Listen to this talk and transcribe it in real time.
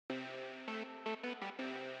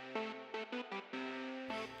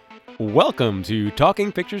Welcome to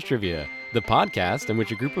Talking Pictures Trivia, the podcast in which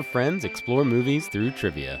a group of friends explore movies through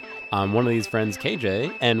trivia. I'm one of these friends,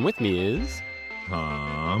 KJ, and with me is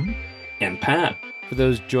Tom and Pat. For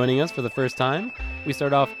those joining us for the first time, we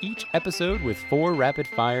start off each episode with 4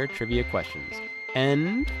 rapid-fire trivia questions,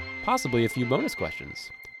 and possibly a few bonus questions.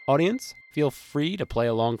 Audience, feel free to play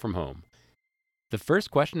along from home. The first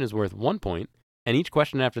question is worth 1 point, and each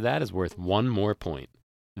question after that is worth 1 more point.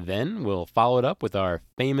 Then we'll follow it up with our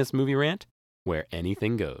famous movie rant, where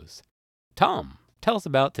anything goes. Tom, tell us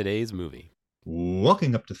about today's movie.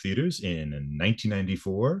 Walking up to theaters in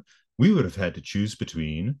 1994, we would have had to choose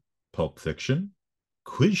between Pulp Fiction,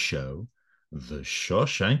 Quiz Show, The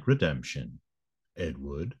Shawshank Redemption, Ed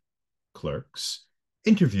Wood, Clerks,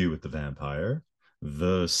 Interview with the Vampire,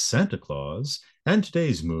 The Santa Claus, and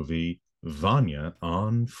today's movie, Vanya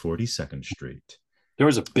on 42nd Street. There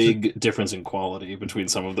was a big difference in quality between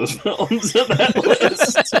some of those films on that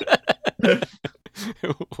list.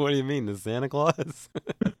 What do you mean, the Santa Claus?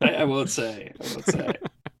 I won't say.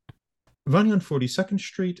 Vanya on 42nd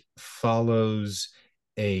Street follows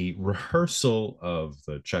a rehearsal of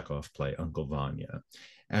the Chekhov play Uncle Vanya.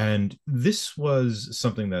 And this was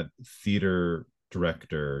something that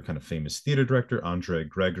kind of famous theater director, Andrei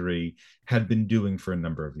Gregory, had been doing for a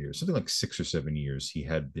number of years, something like 6 or 7 years. He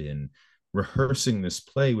had been rehearsing this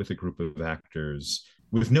play with a group of actors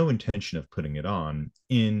with no intention of putting it on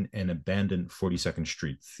in an abandoned 42nd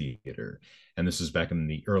Street theater. And this was back in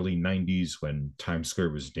the early 90s when Times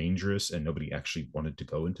Square was dangerous and nobody actually wanted to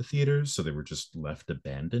go into theaters. So they were just left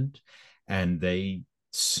abandoned. And they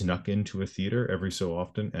snuck into a theater every so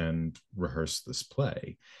often and rehearsed this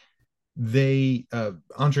play.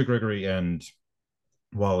 Andre Gregory and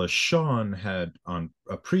Wallace Shawn had, on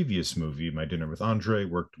a previous movie, My Dinner with Andre,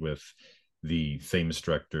 worked with the famous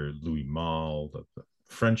director Louis Malle, the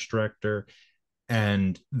French director,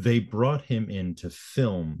 and they brought him in to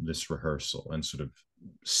film this rehearsal and sort of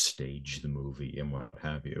stage the movie and what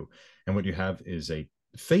have you. And what you have is a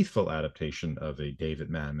faithful adaptation of a David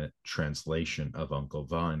Mamet translation of Uncle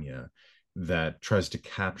Vanya that tries to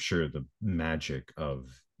capture the magic of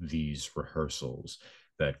these rehearsals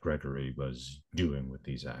that Gregory was doing with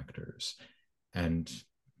these actors. And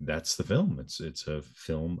that's the film. It's a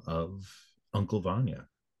film of Uncle Vanya.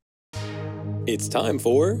 It's time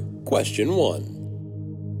for question 1.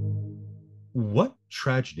 What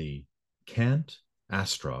tragedy can't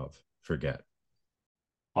Astrov forget?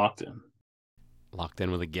 Locked in. Locked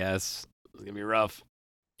in with a guess. It's gonna be rough.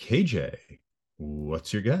 KJ,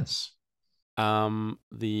 what's your guess?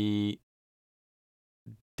 The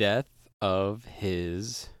death of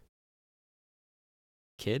his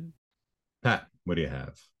kid? Pat, what do you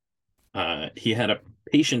have? He had a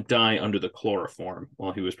patient die under the chloroform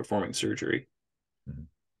while he was performing surgery. Mm-hmm.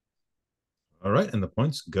 All right, and the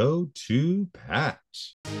points go to Pat.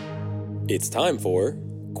 It's time for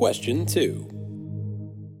question 2.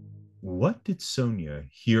 What did Sonia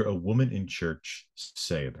hear a woman in church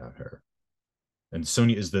say about her? And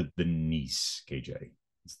Sonia is the niece, KJ.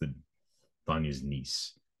 It's the Vanya's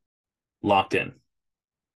niece. Locked in.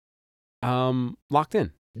 Locked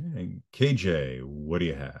in. Yeah, KJ, what do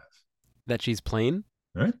you have? That she's plain?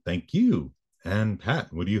 All right, thank you. And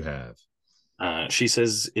Pat, what do you have? She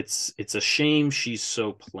says it's a shame she's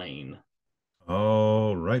so plain.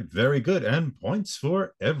 All right, very good. And points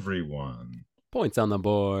for everyone. Points on the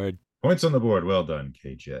board. Points on the board. Well done,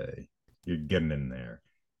 KJ. You're getting in there.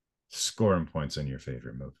 Scoring points on your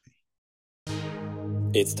favorite movie.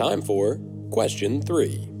 It's time for question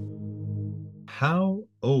 3. How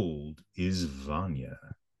old is Vanya?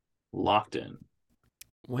 Locked in.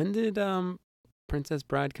 When did Princess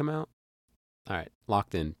Bride come out? All right,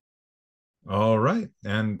 locked in. All right.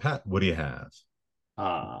 And Pat, what do you have?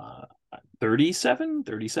 37?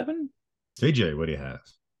 37? KJ, what do you have?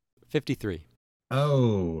 53.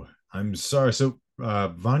 Oh, I'm sorry. So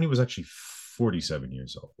Vanya was actually 47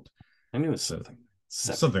 years old. I knew it was something.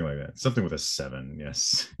 Something like that. Something with a 7,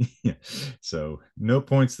 yes. Yeah. So no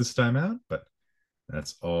points this time out, but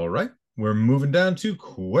that's all right. We're moving down to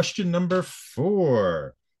question number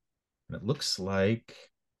 4. And it looks like,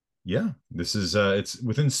 yeah, this is it's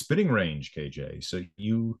within spitting range, KJ. So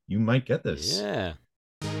you might get this. Yeah.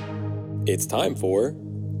 It's time for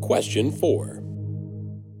question 4.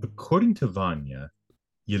 According to Vanya,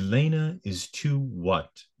 Yelena is too what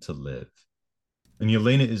to live? And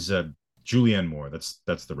Yelena is Julianne Moore.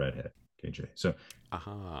 That's the redhead, KJ. So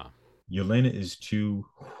Yelena is too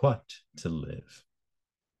what to live?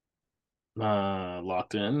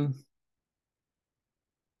 Locked in.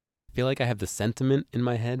 I feel like I have the sentiment in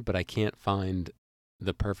my head, but I can't find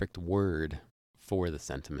the perfect word for the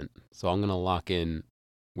sentiment. So I'm going to lock in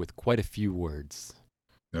with quite a few words.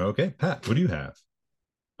 Okay, Pat, what do you have?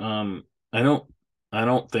 I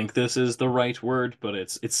don't think this is the right word, but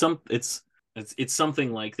it's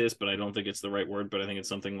something like this, but I don't think it's the right word. But I think it's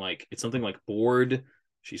something like bored.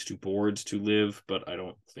 She's too bored to live, but I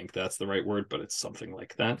don't think that's the right word. But it's something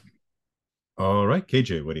like that. All right,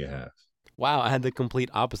 KJ, what do you have? Wow, I had the complete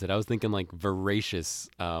opposite. I was thinking like voracious,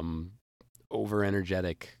 over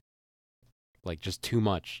energetic, like just too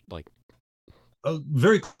much. Like,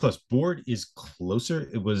 Very close. Bored is closer.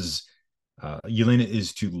 It was Yelena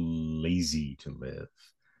is too lazy to live.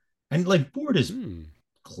 And like bored is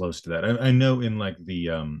close to that. I know in like the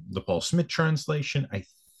Paul Smith translation, I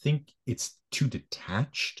think it's too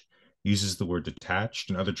detached, uses the word detached,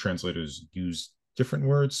 and other translators use different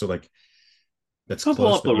words. So like that's I'll pull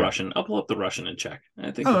close, up but the yeah. Russian. I'll pull up the Russian and check. Okay.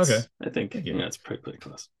 I think Thank you. yeah, it's pretty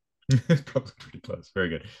close. It's probably pretty close. Very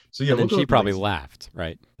good. So yeah, and then we'll go she with probably lazy. laughed,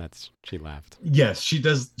 right? She laughed. Yes, she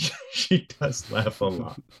does. She does laugh a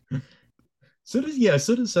lot. So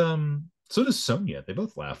does Sonia. They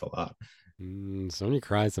both laugh a lot. Sonya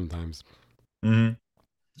cries sometimes. Mm-hmm.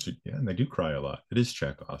 Yeah, and they do cry a lot. It is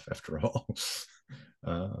Chekhov after all.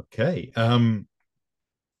 Okay.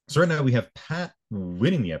 So right now we have Pat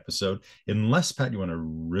winning the episode. Unless Pat, you want to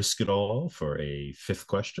risk it all for a fifth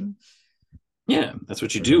question? Yeah, that's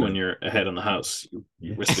what you We're do gonna- when you're ahead on the house. You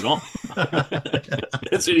Yeah. risk it all.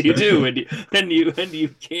 That's what you do when you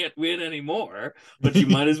can't win anymore, but you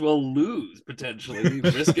might as well lose potentially.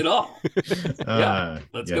 Risk it all. Yeah,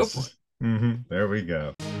 let's go for it. Mm-hmm. There we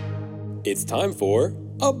go. It's time for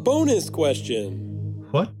a bonus question.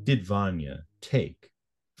 What did Vanya take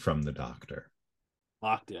from the doctor?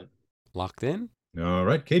 Locked in. Locked in? All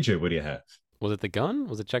right, KJ, what do you have? Was it the gun?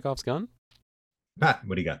 Was it Chekhov's gun? Pat,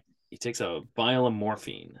 what do you got? He takes a vial of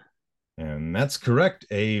morphine. And that's correct.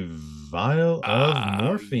 A vial of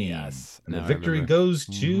morphine. Yes. And Now the I victory remember. goes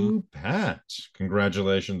to Pat.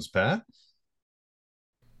 Congratulations, Pat.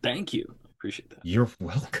 Thank you. Appreciate that. You're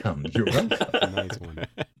welcome. You're welcome. Nice one.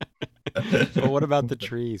 But what about the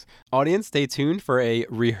trees? Audience, stay tuned for a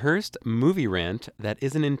rehearsed movie rant that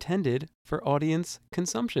isn't intended for audience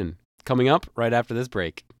consumption. Coming up right after this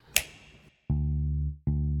break.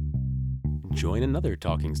 Join another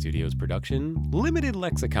Talking Studios production, Limited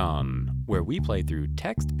Lexicon, where we play through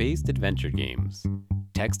text-based adventure games.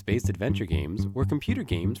 Text-based adventure games were computer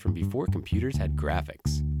games from before computers had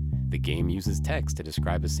graphics. The game uses text to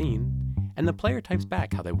describe a scene, and the player types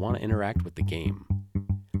back how they want to interact with the game.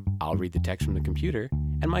 I'll read the text from the computer,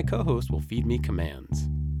 and my co-host will feed me commands.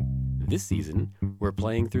 This season, we're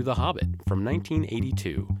playing through The Hobbit from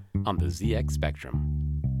 1982 on the ZX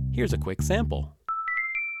Spectrum. Here's a quick sample.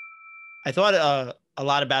 I thought a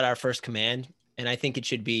lot about our first command, and I think it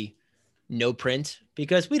should be no print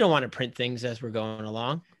because we don't want to print things as we're going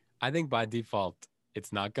along. I think by default,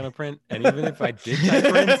 it's not going to print. And even if I did type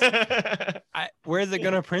print, where is it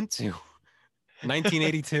going to print to?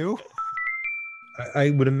 1982?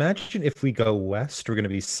 I would imagine if we go west, we're going to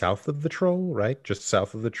be south of the troll, right? Just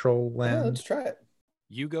south of the troll land. Yeah, let's try it.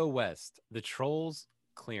 You go west. The troll's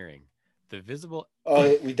clearing. The visible...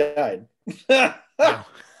 Oh, we died. No.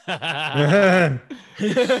 All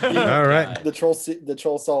right. The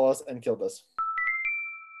troll saw us and killed us.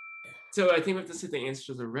 So I think we have to say the answer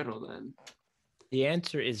to the riddle then. The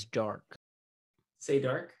answer is dark. Say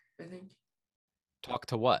dark, I think. Talk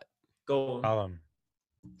to what? Gollum.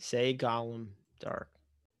 Say Gollum dark.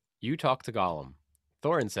 You talk to Gollum.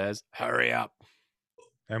 Thorin says, hurry up.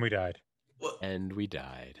 And we died. And we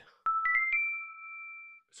died.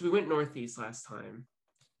 So we went northeast last time.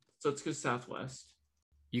 So let's go southwest.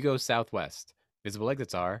 You go southwest. Visible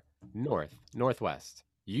exits are north, northwest.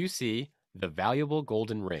 You see the valuable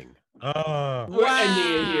golden ring. Oh. We're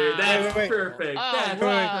ending it here. That's Wait. perfect. All That's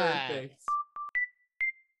right. perfect.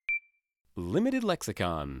 Limited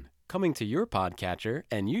Lexicon, coming to your podcatcher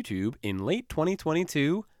and YouTube in late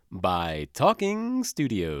 2022 by Talking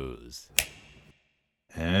Studios.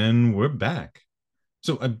 And we're back.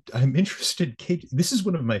 So I'm interested, KJ. This is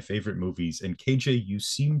one of my favorite movies, and KJ, you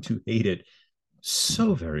seem to hate it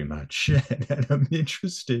so very much. And I'm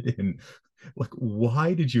interested in, like,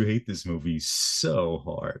 why did you hate this movie so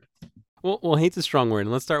hard? Well, hate's a strong word,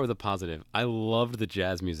 and let's start with a positive. I loved the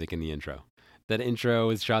jazz music in the intro. That intro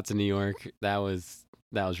with shots in New York, that was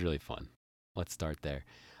really fun. Let's start there.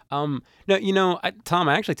 No, Tom,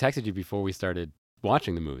 I actually texted you before we started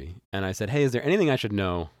watching the movie, and I said, hey, is there anything I should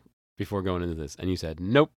know before going into this? And you said,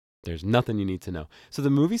 nope, there's nothing you need to know. So the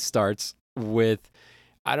movie starts with,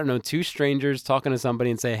 I don't know, two strangers talking to somebody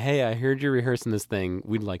and say, hey, I heard you're rehearsing this thing.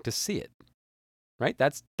 We'd like to see it. Right?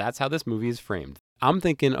 That's how this movie is framed. I'm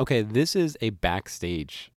thinking, okay, this is a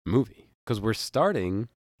backstage movie because we're starting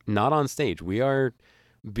not on stage. We are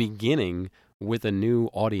beginning with a new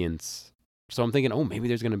audience. So I'm thinking, oh, maybe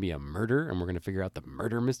there's going to be a murder and we're going to figure out the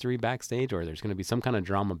murder mystery backstage, or there's going to be some kind of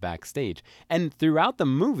drama backstage. And throughout the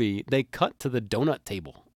movie, they cut to the donut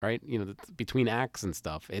table, right? Between acts and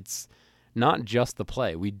stuff. It's not just the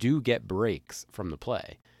play. We do get breaks from the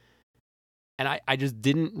play. And I just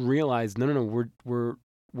didn't realize, no,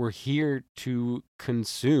 we're here to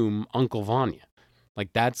consume Uncle Vanya.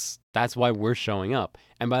 Like that's why we're showing up.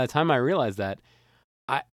 And by the time I realized that,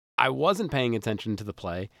 I wasn't paying attention to the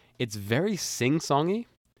play. It's very sing-songy.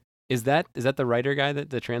 Is that the writer guy,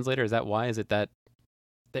 the translator? Is that why? Is it that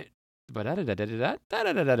the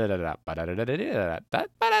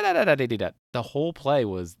whole play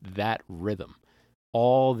was that rhythm,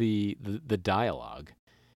 all the dialogue.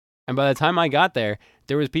 And by the time I got there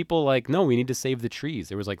was people like, no, we need to save the trees.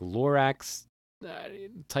 There was like Lorax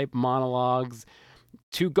type monologues,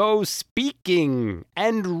 to go speaking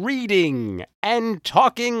and reading and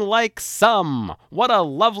talking like some. What a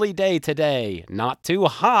lovely day today. Not too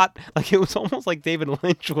hot. Like, it was almost like David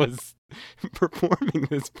Lynch was performing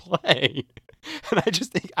this play. And I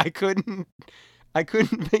just think I couldn't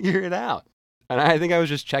figure it out. And I think I was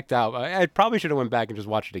just checked out. I probably should have went back and just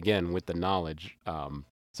watched it again with the knowledge.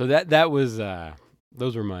 So that was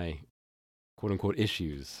those were my quote unquote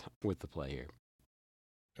issues with the play here.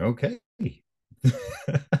 Okay.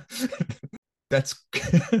 That's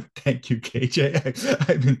thank you, KJ.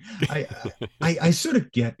 I mean, I sort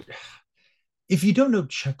of get, if you don't know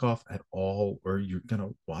Chekhov at all, or you're gonna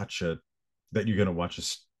watch a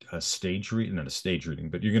stage reading, not a stage reading,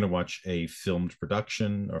 but you're gonna watch a filmed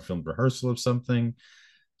production or filmed rehearsal of something.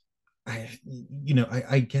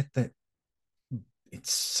 I get that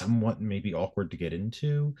it's somewhat maybe awkward to get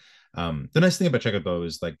into. The nice thing about Chekhov, though,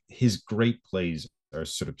 is like his great plays are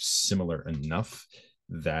sort of similar enough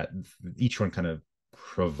that each one kind of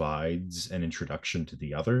provides an introduction to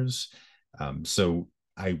the others. So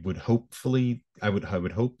I would hope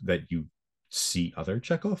that you see other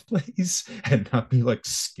Chekhov plays and not be like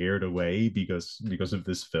scared away because of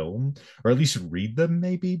this film, or at least read them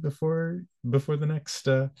maybe before the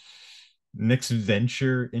next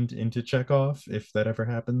venture into Chekhov, if that ever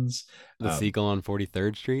happens. The Seagull on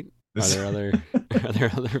 43rd Street. Are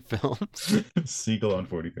there other films? Seagull on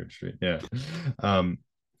 43rd Street. Yeah.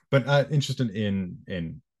 But interested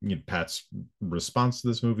in Pat's response to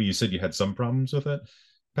this movie. You said you had some problems with it,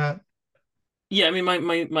 Pat. Yeah, I mean,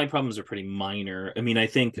 my problems are pretty minor. I mean, I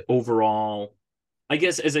think overall, I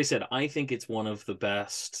guess, as I said, I think it's one of the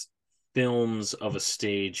best films of a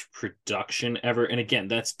stage production ever. And again,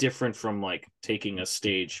 that's different from like taking a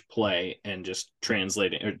stage play and just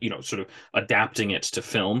translating, or sort of adapting it to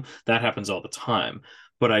film. That happens all the time.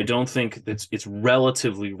 But I don't think it's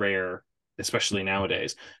relatively rare, especially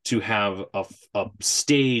nowadays, to have a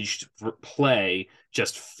staged play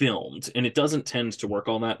just filmed, and it doesn't tend to work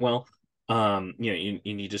all that well.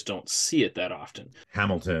 You just don't see it that often.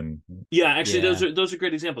 Hamilton. Yeah, actually, those are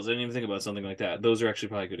great examples. I didn't even think about something like that. Those are actually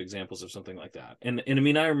probably good examples of something like that. And I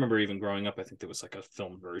mean, I remember even growing up, I think there was like a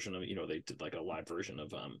film version of, they did like a live version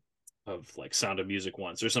of like Sound of Music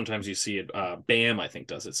once, or sometimes you see it. BAM, I think,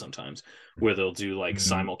 does it sometimes, where they'll do like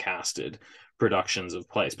simulcasted productions of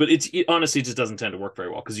plays. But it honestly just doesn't tend to work very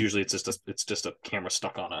well, because usually it's just a camera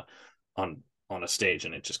stuck on a stage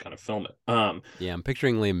and it just kind of film it. Yeah, I'm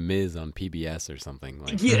picturing Les Mis on PBS or something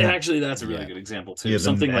like. Yeah, actually, that's a really good example too. Yeah,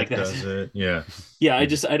 something like that. Does it. Yeah. Yeah,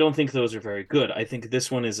 I don't think those are very good. I think this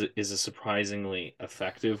one is a surprisingly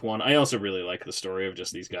effective one. I also really like the story of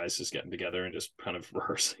just these guys just getting together and just kind of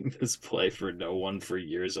rehearsing this play for no one for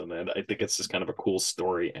years on end. I think it's just kind of a cool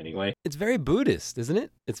story anyway. It's very Buddhist, isn't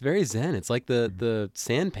it? It's very Zen. It's like the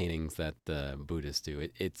sand paintings that the Buddhists do.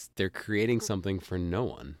 They're creating something for no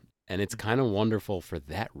one. And it's kind of wonderful for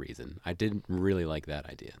that reason. I did really like that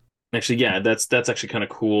idea. Actually, yeah, that's actually kind of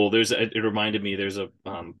cool. It reminded me, there's a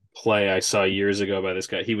play I saw years ago by this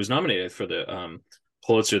guy. He was nominated for the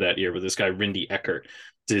Pulitzer that year, but this guy Rindy Eckert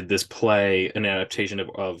did this play, an adaptation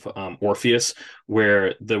of Orpheus,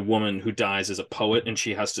 where the woman who dies is a poet, and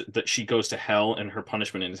she goes to hell, and her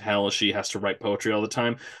punishment in hell is she has to write poetry all the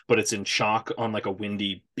time, but it's in chalk on like a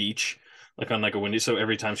windy beach. So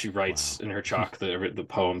every time she writes in her chalk, the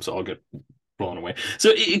poems all get blown away.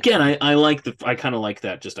 So again, I kind of like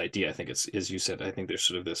that just idea. I think it's, as you said, I think there's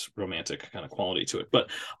sort of this romantic kind of quality to it. But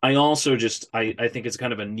I also I think it's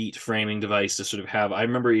kind of a neat framing device to sort of have. I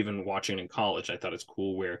remember even watching in college, I thought it's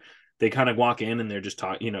cool where they kind of walk in and they're just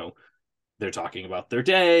they're talking about their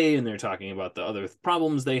day and they're talking about the other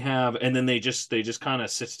problems they have, and then they just kind of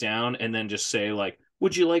sit down and then just say like,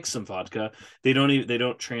 would you like some vodka? They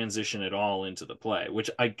don't transition at all into the play, which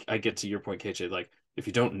I get to your point, KJ. Like, if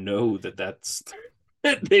you don't know that's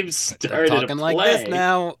that they've They're started a talking like this play,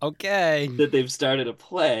 now. Okay. that they've started a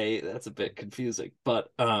play, that's a bit confusing. But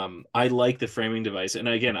I like the framing device. And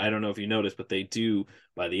again, I don't know if you noticed, but they do,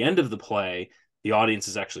 by the end of the play, the audience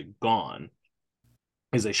is actually gone.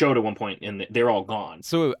 As they showed at one point, and they're all gone.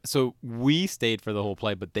 So we stayed for the whole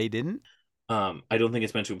play, but they didn't. I don't think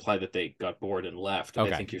it's meant to imply that they got bored and left.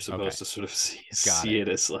 Okay. I think you're supposed to sort of see it. it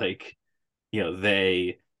as like, you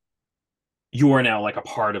are now like a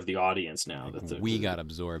part of the audience now. Like we got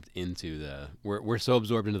absorbed into we're so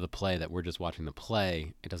absorbed into the play that we're just watching the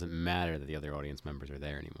play. It doesn't matter that the other audience members are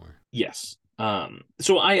there anymore. Yes.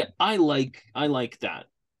 So I like that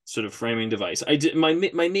sort of framing device. My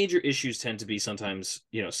major issues tend to be sometimes,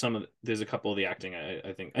 there's a couple of the acting.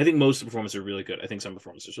 I think most of the performances are really good. I think some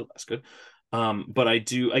performances are less good. But I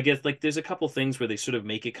guess like there's a couple things where they sort of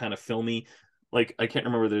make it kind of filmy. Like I can't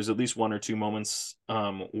remember. There's at least one or two moments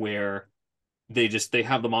where they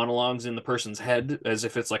have the monologues in the person's head as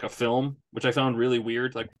if it's like a film, which I found really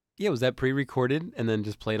weird. Like, yeah, was that pre-recorded and then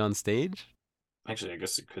just played on stage? Actually, I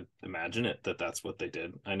guess you could imagine it that's what they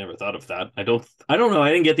did. I never thought of that. I don't know.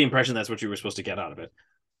 I didn't get the impression that's what you were supposed to get out of it.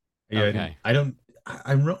 Yeah, okay. I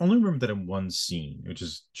only remember that in one scene, which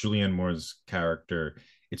is Julianne Moore's character.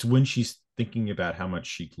 It's when she's thinking about how much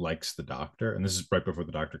she likes the doctor, and this is right before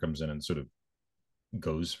the doctor comes in and sort of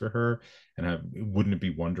goes for her. And wouldn't it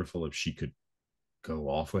be wonderful if she could go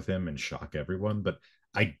off with him and shock everyone? But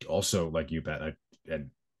I also, like you, Pat, and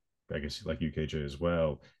I guess like you, KJ, as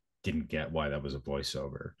well, didn't get why that was a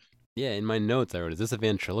voiceover. Yeah, in my notes I wrote, is this a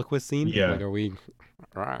ventriloquist scene? Yeah. Like, are we...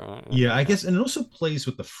 Yeah, I guess, and it also plays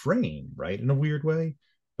with the frame, right? In a weird way.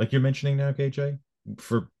 Like you're mentioning now, KJ,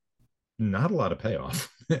 for not a lot of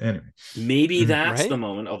payoff. Anyway. Maybe that's Right? the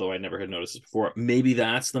moment, although I never had noticed this before, maybe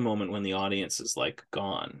that's the moment when the audience is like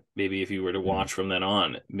gone. Maybe if you were to watch from then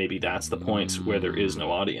on, maybe that's the point where there is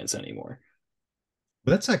no audience anymore.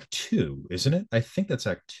 But that's Act 2, isn't it? I think that's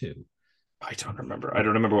Act 2. I don't remember.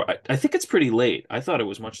 I think it's pretty late. I thought it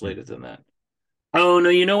was much later than that. Oh, no,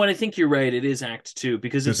 you know what? I think you're right. It is Act 2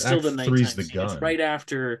 because it's still Act the 3's nighttime the scene. gun. It's right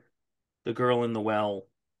after the girl in the well,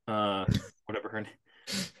 whatever her name.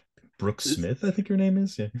 Brooke Smith, I think her name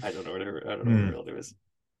is. Yeah. I don't know what her real name is.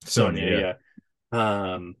 Sonia,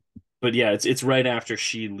 yeah. But yeah, it's right after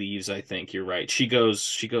she leaves. I think you're right. She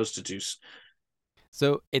goes to do.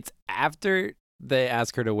 So it's after they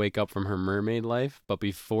ask her to wake up from her mermaid life, but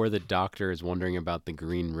before the doctor is wondering about the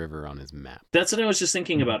Green River on his map. That's what I was just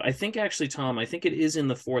thinking about. I think actually, Tom, I think it is in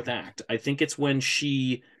the fourth act. I think it's when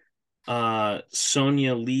Sonia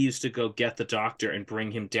leaves to go get the doctor and bring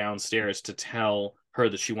him downstairs to tell her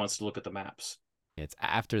that she wants to look at the maps. It's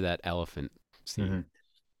after that elephant scene.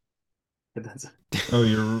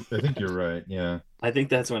 Oh, I think you're right. Yeah. I think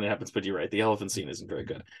that's when it happens, but you're right. The elephant scene isn't very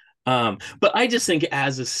good. But I just think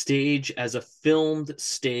as a filmed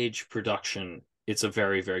stage production, it's a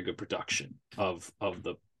very, very good production of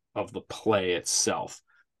the play itself.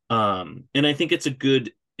 And I think it's a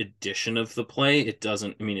good edition of the play. It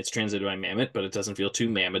doesn't, I mean, it's translated by Mamet, but it doesn't feel too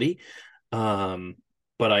Mammoty.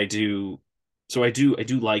 But I do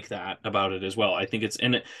like that about it as well. I think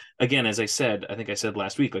and again, as I think I said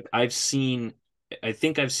last week, like I think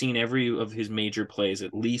I've seen every of his major plays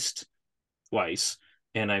at least twice,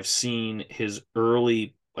 and I've even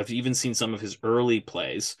seen some of his early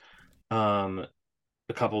plays a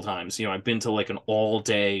couple times. I've been to like an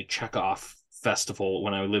all-day Chekhov festival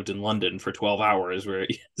when I lived in London for 12 hours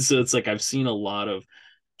so it's like I've seen a lot of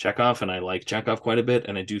Chekhov, and I like Chekhov quite a bit,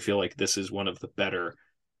 and I do feel like this is one of the better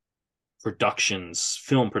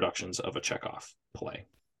film productions of a Chekhov play.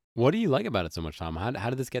 What do you like about it so much, Tom? How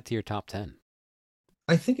did this get to your top 10?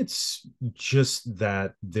 I think it's just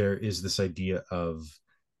that there is this idea of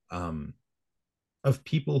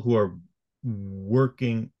people who are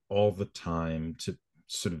working all the time to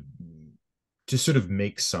sort of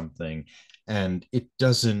make something, and it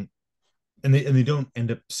doesn't, and they don't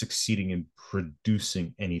end up succeeding in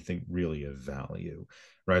producing anything really of value,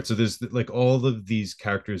 right? So there's like all of these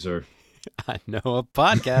characters are I know a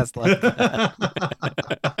podcast like that.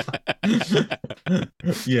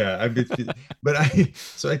 Yeah, I mean, but I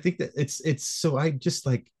think that it's so I just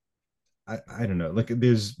like I don't know, like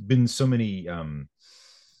there's been so many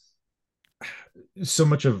so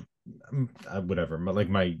much of whatever, like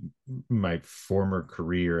my former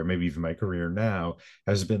career, maybe even my career now,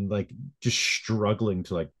 has been like just struggling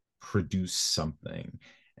to like produce something,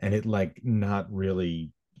 and it like not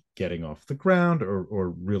really getting off the ground or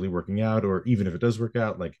really working out, or even if it does work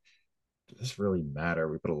out, like, does this really matter?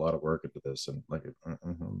 We put a lot of work into this, and like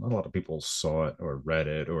not a lot of people saw it or read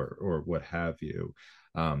it or what have you.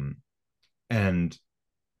 And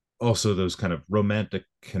also those kind of romantic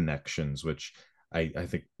connections, which I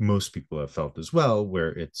think most people have felt as well, where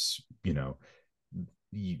it's,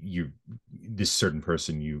 you this certain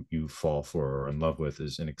person you fall for or in love with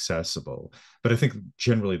is inaccessible. But I think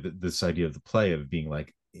generally this idea of the play of being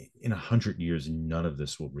like, in 100 years none of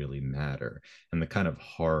this will really matter, and the kind of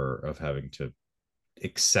horror of having to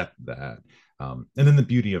accept that. And then the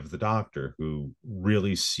beauty of the Doctor, who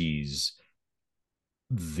really sees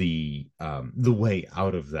the way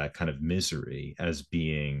out of that kind of misery as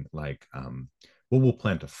being like, well, we'll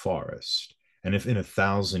plant a forest, and if in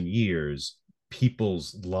 1,000 years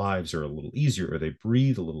people's lives are a little easier, or they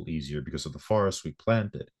breathe a little easier because of the forest we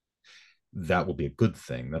planted, that will be a good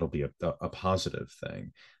thing. That'll be a positive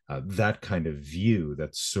thing. That kind of view,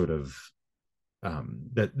 that's sort of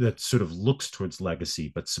that sort of looks towards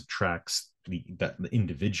legacy but subtracts the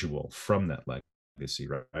individual from that legacy,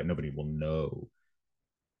 right? Nobody will know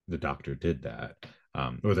the Doctor did that,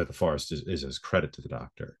 or that the forest is as credit to the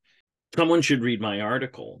Doctor. Someone should read my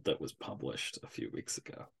article that was published a few weeks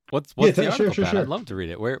ago. What's the article, Pat? I'd love to read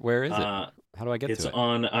it. Where is it? How do I get to it? It's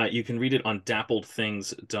on. You can read it on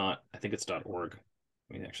dappledthings. I think it's .org.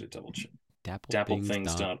 Let me actually double check.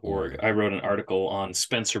 Dappledthings.org. I wrote an article on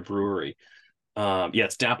Spencer Brewery.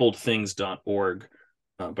 It's dappledthings.org.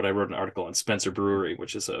 But I wrote an article on Spencer Brewery,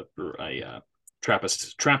 which is a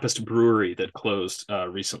Trappist brewery that closed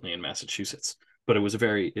recently in Massachusetts. But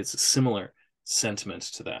it's a similar sentiment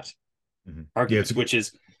to that argument, which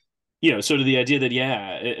is, sort of the idea that,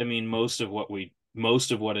 I mean, most of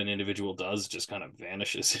what an individual does just kind of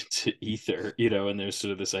vanishes into ether, and there's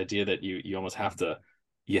sort of this idea that you almost have to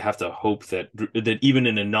hope that even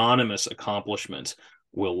an anonymous accomplishment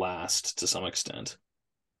will last to some extent.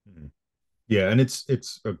 Yeah, and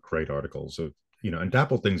it's a great article. So, and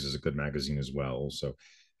Dapple Things is a good magazine as well. So,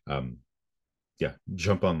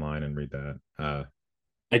 jump online and read that.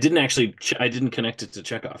 I didn't connect it to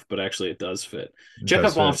Chekhov, but actually it does fit.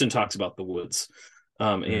 Chekhov often talks about the woods.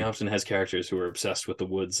 He often has characters who are obsessed with the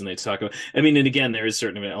woods, and they talk about, and again, there is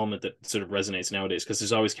certain element that sort of resonates nowadays, because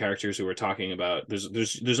there's always characters who are talking about,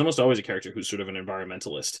 there's almost always a character who's sort of an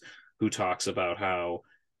environmentalist who talks about how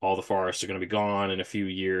all the forests are going to be gone in a few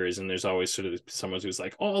years, and there's always sort of someone who's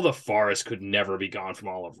like, all the forest could never be gone from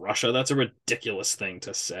all of Russia. That's a ridiculous thing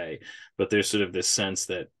to say. But there's sort of this sense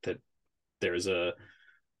that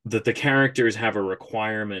the characters have a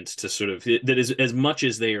requirement to sort of, that is, as much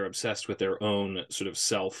as they are obsessed with their own sort of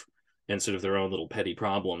self and sort of their own little petty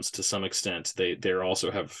problems, to some extent, they're also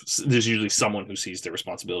there's usually someone who sees their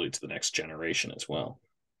responsibility to the next generation as well.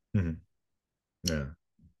 Mm-hmm. Yeah.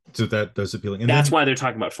 So that's appealing. And that's why they're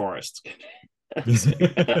talking about forests.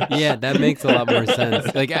 Yeah, that makes a lot more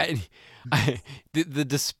sense. Like the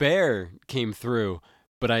despair came through,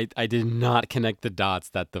 but I did not connect the dots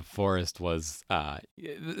that the forest was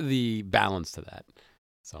the balance to that.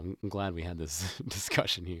 So I'm glad we had this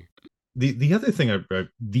discussion here. The other thing,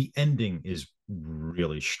 the ending is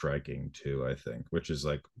really striking too, I think, which is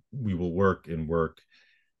like, we will work and work,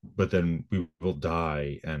 but then we will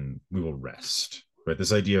die and we will rest, right?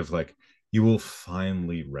 This idea of like, you will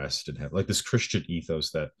finally rest and have like this Christian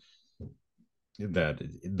ethos that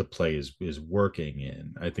the play is working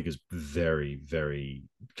in, I think is very, very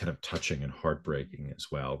kind of touching and heartbreaking as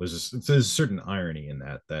well. There's a certain irony in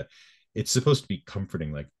that it's supposed to be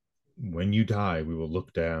comforting, like, when you die, we will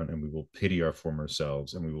look down and we will pity our former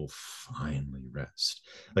selves and we will finally rest.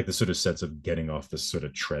 Like the sort of sense of getting off this sort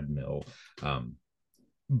of treadmill.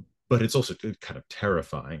 But it's also kind of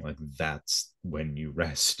terrifying. Like, that's when you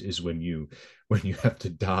rest, is when you have to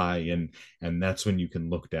die, and that's when you can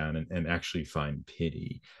look down and actually find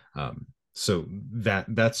pity. So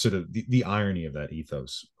that's sort of the irony of that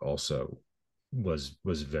ethos also was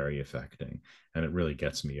very affecting, and it really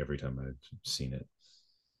gets me every time I've seen it.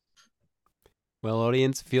 Well,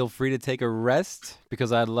 audience, feel free to take a rest,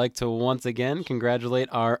 because I'd like to once again congratulate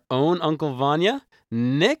our own Uncle Vanya,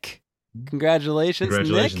 Nick.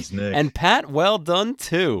 Congratulations, Nick. And Pat, well done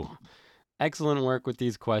too. Excellent work with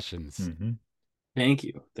these questions. Mm-hmm. Thank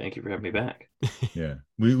you for having me back. Yeah,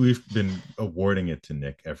 we've been awarding it to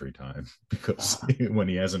Nick every time, because when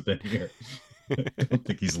he hasn't been here, I don't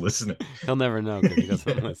think he's listening. He'll never know because he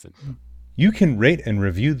doesn't listen. You can rate and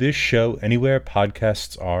review this show anywhere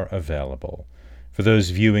podcasts are available. For those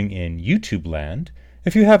viewing in YouTube land,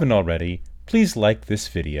 if you haven't already, please like this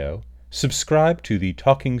video, subscribe to the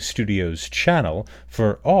Talking Studios channel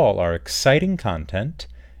for all our exciting content,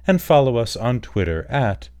 and follow us on Twitter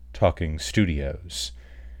at Talking Studios.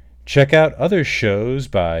 Check out other shows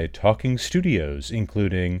by Talking Studios,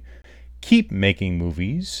 including Keep Making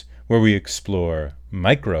Movies, where we explore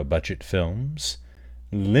micro-budget films,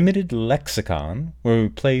 Limited Lexicon, where we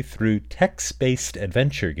play through text-based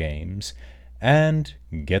adventure games, and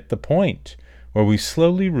Get the Point, where we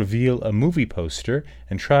slowly reveal a movie poster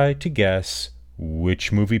and try to guess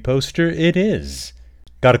which movie poster it is.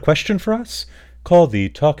 Got a question for us? Call the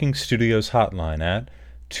Talking Studios hotline at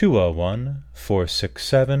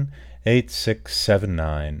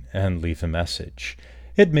 201-467-8679 and leave a message.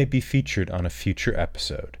 It may be featured on a future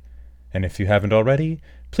episode. And if you haven't already,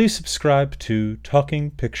 please subscribe to Talking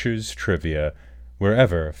Pictures Trivia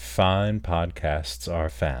wherever fine podcasts are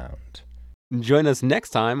found. Join us next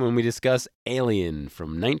time when we discuss Alien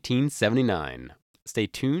from 1979. Stay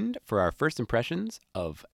tuned for our first impressions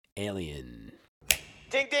of Alien.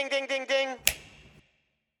 Ding, ding, ding, ding, ding.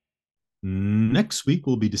 Next week,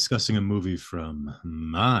 we'll be discussing a movie from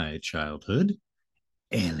my childhood,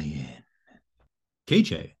 Alien.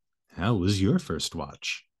 KJ, how was your first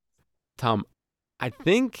watch? Tom, I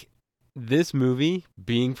think this movie,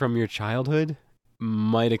 being from your childhood,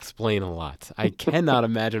 might explain a lot. I cannot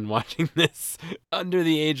imagine watching this under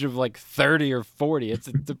the age of like 30 or 40. It's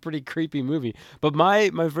a pretty creepy movie. But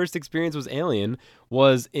my first experience was Alien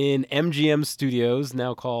was in MGM Studios,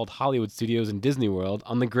 now called Hollywood Studios in Disney World,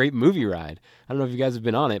 on the Great Movie Ride. I don't know if you guys have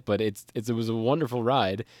been on it, but it was a wonderful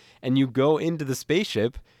ride. And you go into the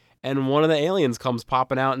spaceship, and one of the aliens comes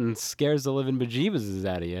popping out and scares the living bejeebus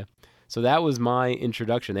out of you. So that was my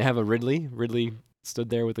introduction. They have a Ridley. Ridley stood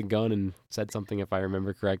there with a gun and said something, if I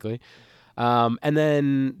remember correctly. And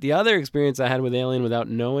then the other experience I had with Alien without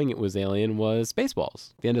knowing it was Alien was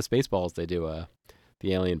Spaceballs. At the end of Spaceballs, they do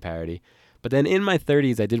the Alien parody. But then in my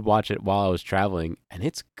 30s, I did watch it while I was traveling, and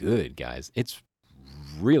it's good, guys. It's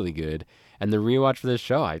really good. And the rewatch for this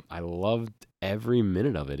show, I loved every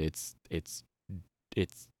minute of it. It's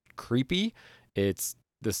creepy. The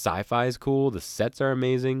sci-fi is cool. The sets are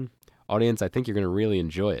amazing. Audience, I think you're going to really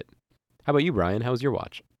enjoy it. How about you, Brian? How was your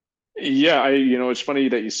watch? Yeah, it's funny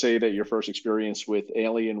that you say that your first experience with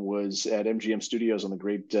Alien was at MGM Studios on the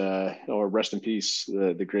great, or rest in peace,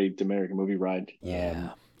 the great American movie ride. Yeah.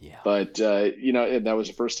 But and that was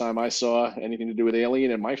the first time I saw anything to do with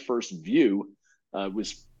Alien, and my first view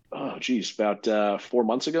was, about 4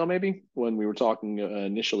 months ago, maybe, when we were talking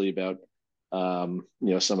initially about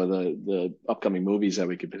some of the upcoming movies that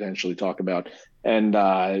we could potentially talk about. And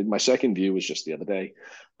my second view was just the other day.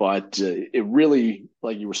 But it really,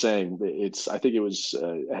 like you were saying, I think it was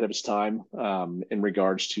ahead of its time in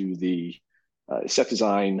regards to the set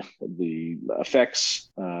design, the effects.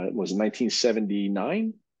 It was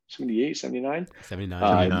 1979, 78, 79.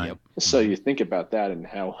 79. Yep. So you think about that and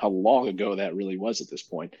how long ago that really was at this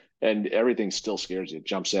point, and everything still scares you. It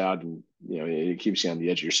jumps out, and it keeps you on the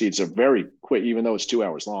edge of your seat. It's a very quick, even though it's 2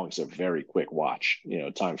 hours long, it's a very quick watch.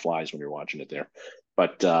 Time flies when you're watching it there.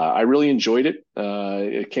 But I really enjoyed it.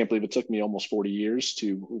 I can't believe it took me almost 40 years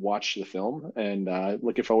to watch the film, and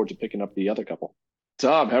looking forward to picking up the other couple.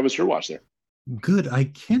 Tom, how was your watch there? Good. I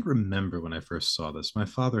can't remember when I first saw this. My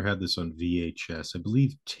father had this on VHS, I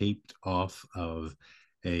believe, taped off of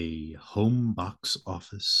a home box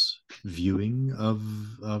office viewing of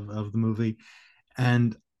the movie.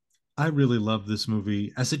 And I really loved this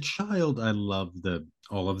movie. As a child, I loved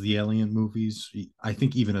all of the Alien movies. I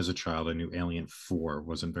think even as a child, I knew Alien 4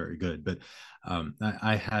 wasn't very good, but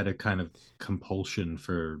I had a kind of compulsion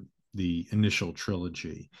for the initial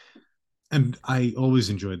trilogy. And I always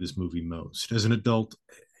enjoyed this movie most. As an adult,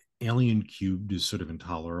 Alien Cubed is sort of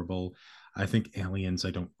intolerable. I think Aliens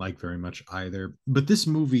I don't like very much either. But this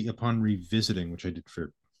movie, upon revisiting, which I did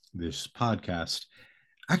for this podcast,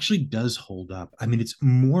 actually does hold up. I mean, it's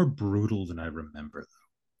more brutal than I remember, though.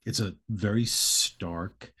 It's a very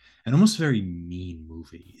stark and almost very mean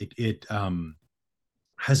movie. It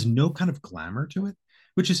has no kind of glamour to it,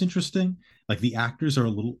 which is interesting. Like, the actors are a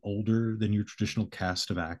little older than your traditional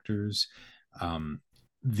cast of actors.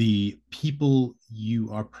 The people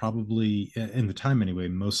you are probably, in the time anyway,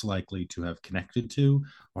 most likely to have connected to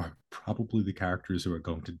are probably the characters who are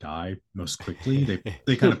going to die most quickly.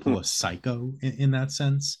 They kind of pull a Psycho in that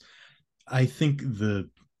sense. I think the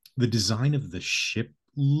design of the ship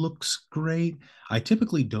looks great. I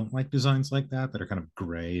typically don't like designs like that are kind of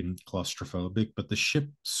gray and claustrophobic, but the ship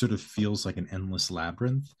sort of feels like an endless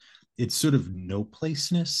labyrinth. It's sort of no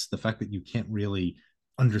placeness. The fact that you can't really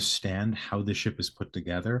understand how the ship is put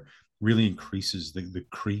together really increases the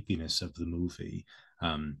creepiness of the movie.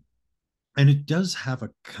 And it does have a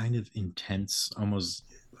kind of intense, almost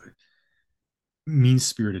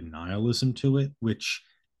mean-spirited nihilism to it, which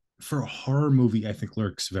for a horror movie, I think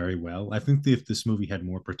works very well. I think that if this movie had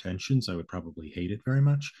more pretensions, I would probably hate it very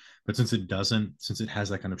much. But since it doesn't, since it has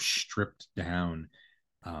that kind of stripped down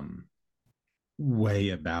way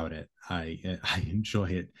about it. I enjoy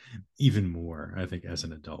it even more, I think, as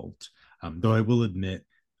an adult. Though I will admit,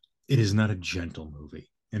 it is not a gentle movie,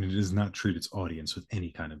 and it does not treat its audience with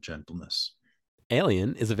any kind of gentleness.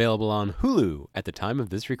 Alien is available on Hulu at the time of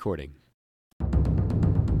this recording.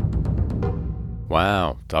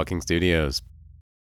 Wow, Talking Studios,